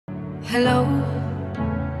Hello,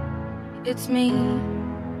 it's me.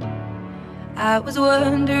 I was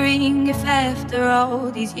wondering if after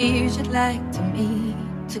all these years you'd like to meet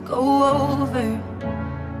to go over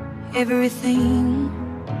everything.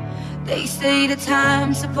 They say the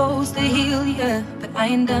time's supposed to heal ya, but I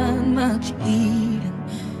ain't done much healing.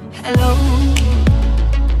 Hello,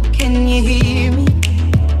 can you hear me?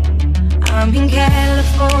 I'm in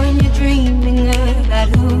California dreaming about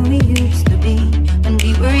who we used to be when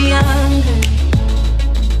we were younger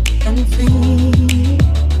and free.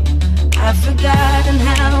 I've forgotten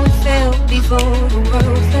how it felt before the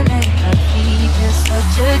world fell at our feet. There's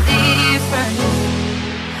such a difference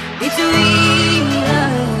between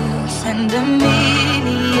us and a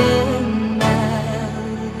million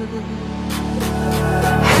miles.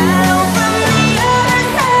 How from the other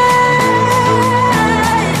side,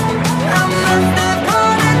 I must have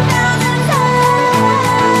gone 1,000 times.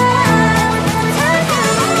 Tell you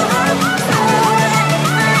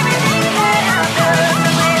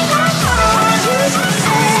I'm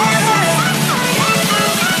sorry for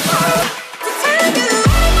everything that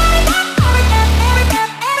I've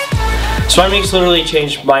done. Swine Week's literally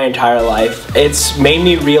changed my entire life. It's made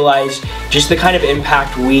me realize just the kind of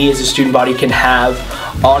impact we as a student body can have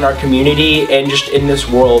on our community and just in this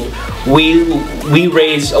world. We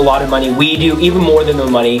raise a lot of money. We do even more than the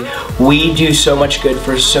money. We do so much good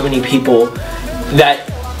for so many people that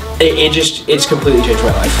it's completely changed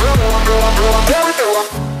my life.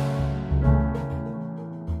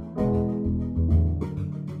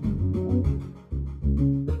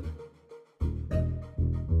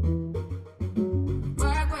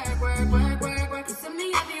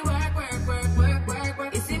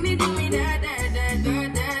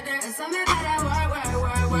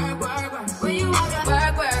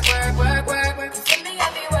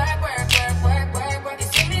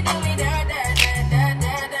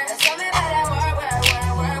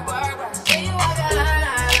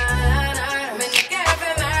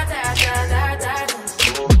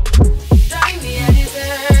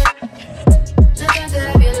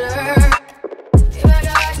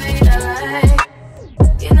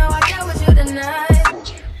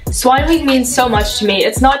 Swine Week means so much to me.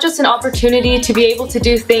 It's not just an opportunity to be able to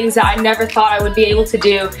do things that I never thought I would be able to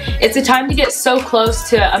do. It's a time to get so close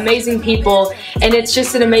to amazing people, and it's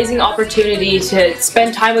just an amazing opportunity to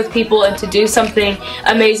spend time with people and to do something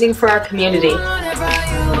amazing for our community.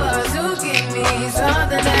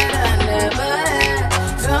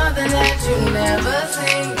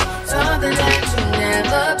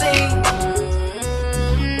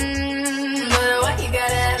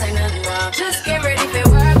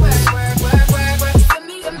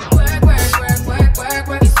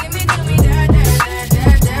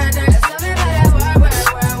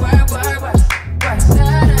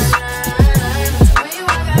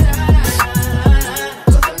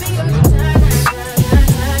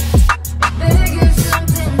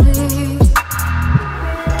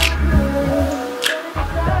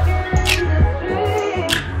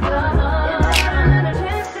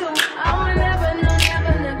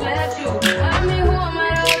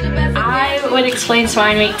 Would explain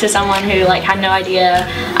Swine Week to someone who had no idea,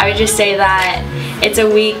 I would just say that it's a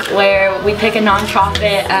week where we pick a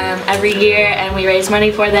nonprofit every year and we raise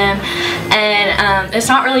money for them, and it's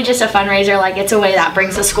not really just a fundraiser. It's a way that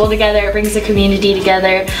brings the school together, it brings the community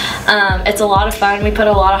together. It's a lot of fun. We put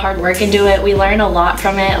a lot of hard work into it. We learn a lot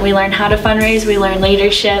from it. We learn how to fundraise, we learn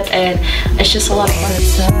leadership, and it's just a lot of fun.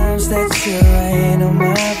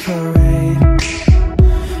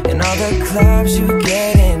 And all the clubs you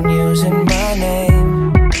get in using my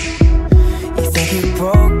name. You think you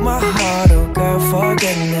broke my heart, oh girl, for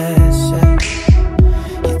goodness sake.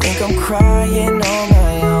 You think I'm crying on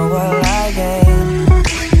my own, well I am.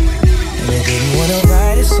 And I didn't want to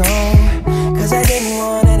write a song, cause I didn't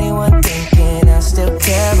want anyone thinking I still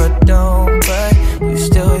care or don't. But you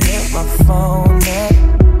still hit my phone up,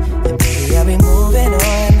 and baby I'll be moving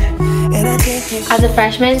on. And I think you as a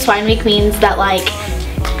freshman, Swine Week means that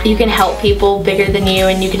you can help people bigger than you,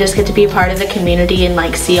 and you can just get to be a part of the community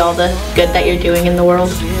and see all the good that you're doing in the world.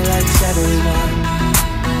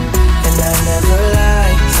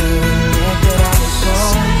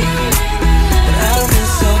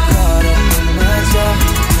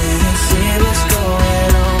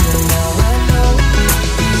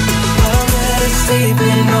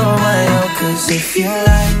 If you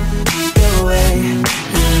like the way you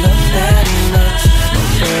look that much,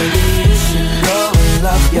 baby, you should go and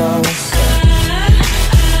love yourself.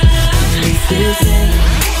 If you think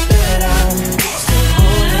that I'm still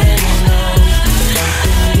holding on,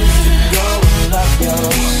 you should go and love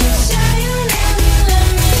yourself. And you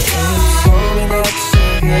told me that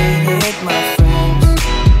you're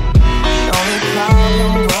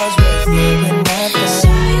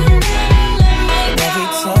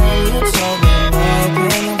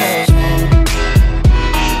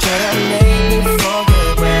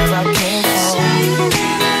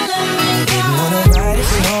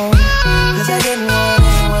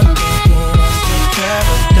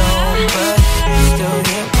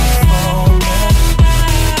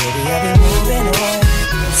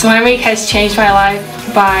Swine Week has changed my life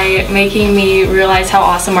by making me realize how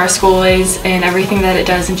awesome our school is and everything that it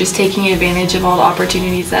does, and just taking advantage of all the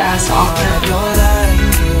opportunities that it has to offer.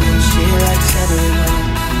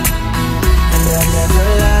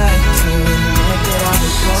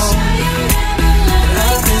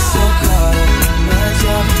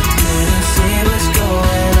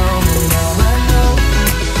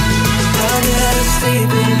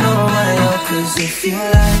 If you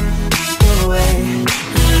like the way you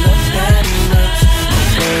look that much,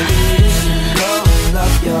 maybe you should go and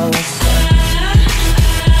love yourself.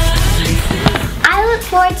 I look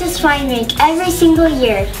forward to Swine Week every single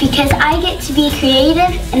year because I get to be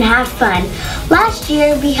creative and have fun. Last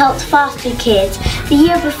year we helped foster kids. The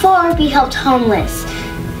year before we helped homeless.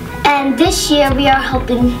 And this year we are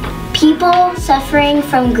helping people suffering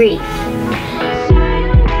from grief.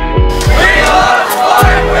 We are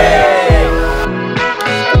Swine Week!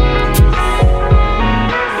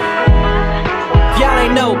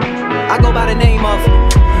 I go by the name of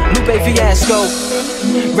Lupe Fiasco,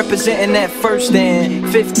 representing that 1st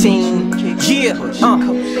and 15. Yeah.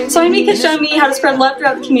 Swine Week has shown me how to spread love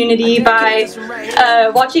throughout the community by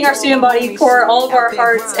watching our student body pour all of our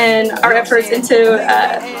hearts and our efforts into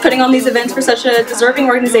putting on these events for such a deserving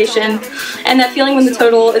organization, and that feeling when the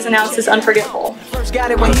total is announced is unforgettable. First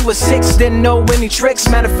got it when he was 6, didn't know any tricks.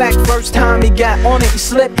 Matter of fact, first time he got on it, he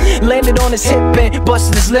slipped, landed on his hip and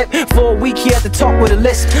busted his lip. For a week he had to talk with a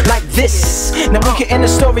lisp like this. Now we can end the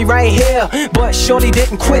story right here, but shorty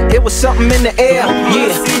didn't quit, it was something in the air.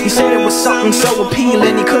 Yeah, he said it was something so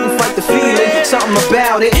appealing, he couldn't fight the feeling. Something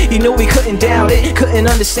about it, he knew he couldn't doubt it, couldn't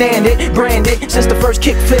understand it, brand it. Since the first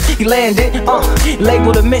kick flip he landed,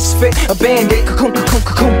 labeled a misfit, a bandit.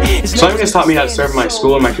 Swine has taught me how to serve my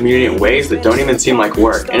school and my community in ways that don't even seem like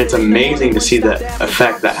work, and it's amazing to see the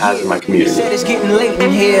effect that has in my community. It's getting late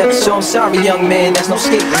in here, so I'm sorry young man, there's no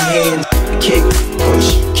skating here. Kick,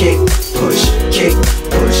 push, kick, push, kick,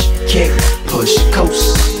 push, kick, push,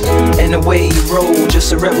 coast. And the way he rolled,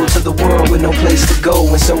 just a rebel to the world with no place to go,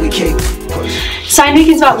 and so we kick, push. Swine Week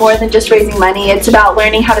is about more than just raising money. It's about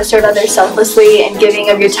learning how to serve others selflessly and giving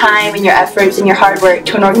of your time and your efforts and your hard work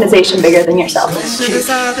to an organization bigger than yourself. And push.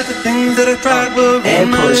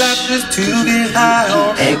 And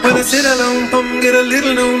when I sit alone, home get a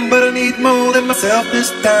little known, but I need more than myself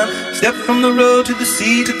this time. Step from the road to the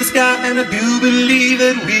sea to the sky, and I do believe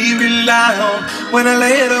that we rely on. When I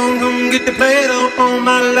lay it on, come get the play it on, all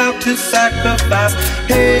my life to sacrifice.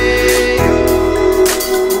 Hey,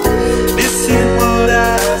 this is what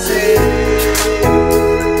I say.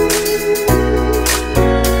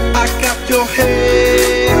 I got your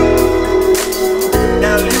head.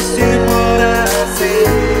 Now listen what I say.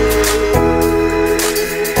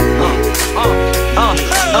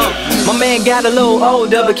 My man got a little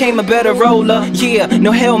older, became a better roller. Yeah,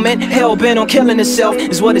 no helmet, hell bent on killing himself,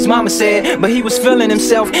 is what his mama said. But he was feeling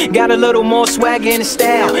himself, got a little more swagger in his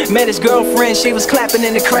style. Met his girlfriend, she was clapping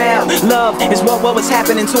in the crowd. Love is what was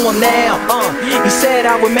happening to him now. He said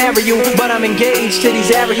I would marry you, but I'm engaged to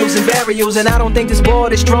these aerials and burials, and I don't think this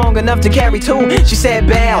board is strong enough to carry two. She said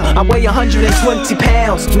bow, I weigh 120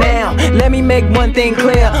 pounds. Now, let me make one thing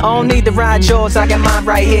clear, I don't need to ride yours, I got mine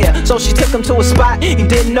right here. So she took him to a spot he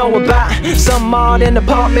didn't know about, some odd in the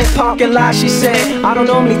apartment parking lot. She said, I don't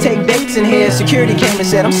normally take dates in here. Security came and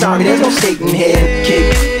said, I'm sorry, there's no skating here.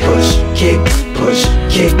 Kick, push, kick, push,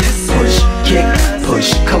 kick, push, kick,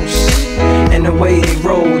 push, coast. And the way they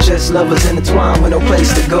roll, just lovers intertwined with no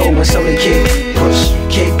place to go. And so they kick, push,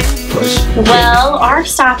 kick, push. Well, our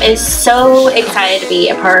staff is so excited to be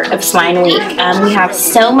a part of Swine Week. We have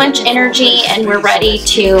so much energy and we're ready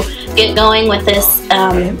to get going with this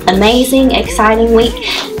amazing, exciting week.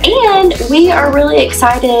 And we are really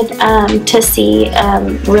excited to see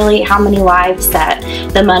really how many lives that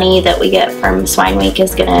the money that we get from Swine Week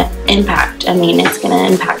is going to impact. I mean, it's going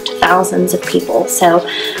to impact thousands of people. So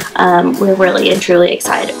we're really and truly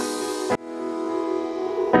excited.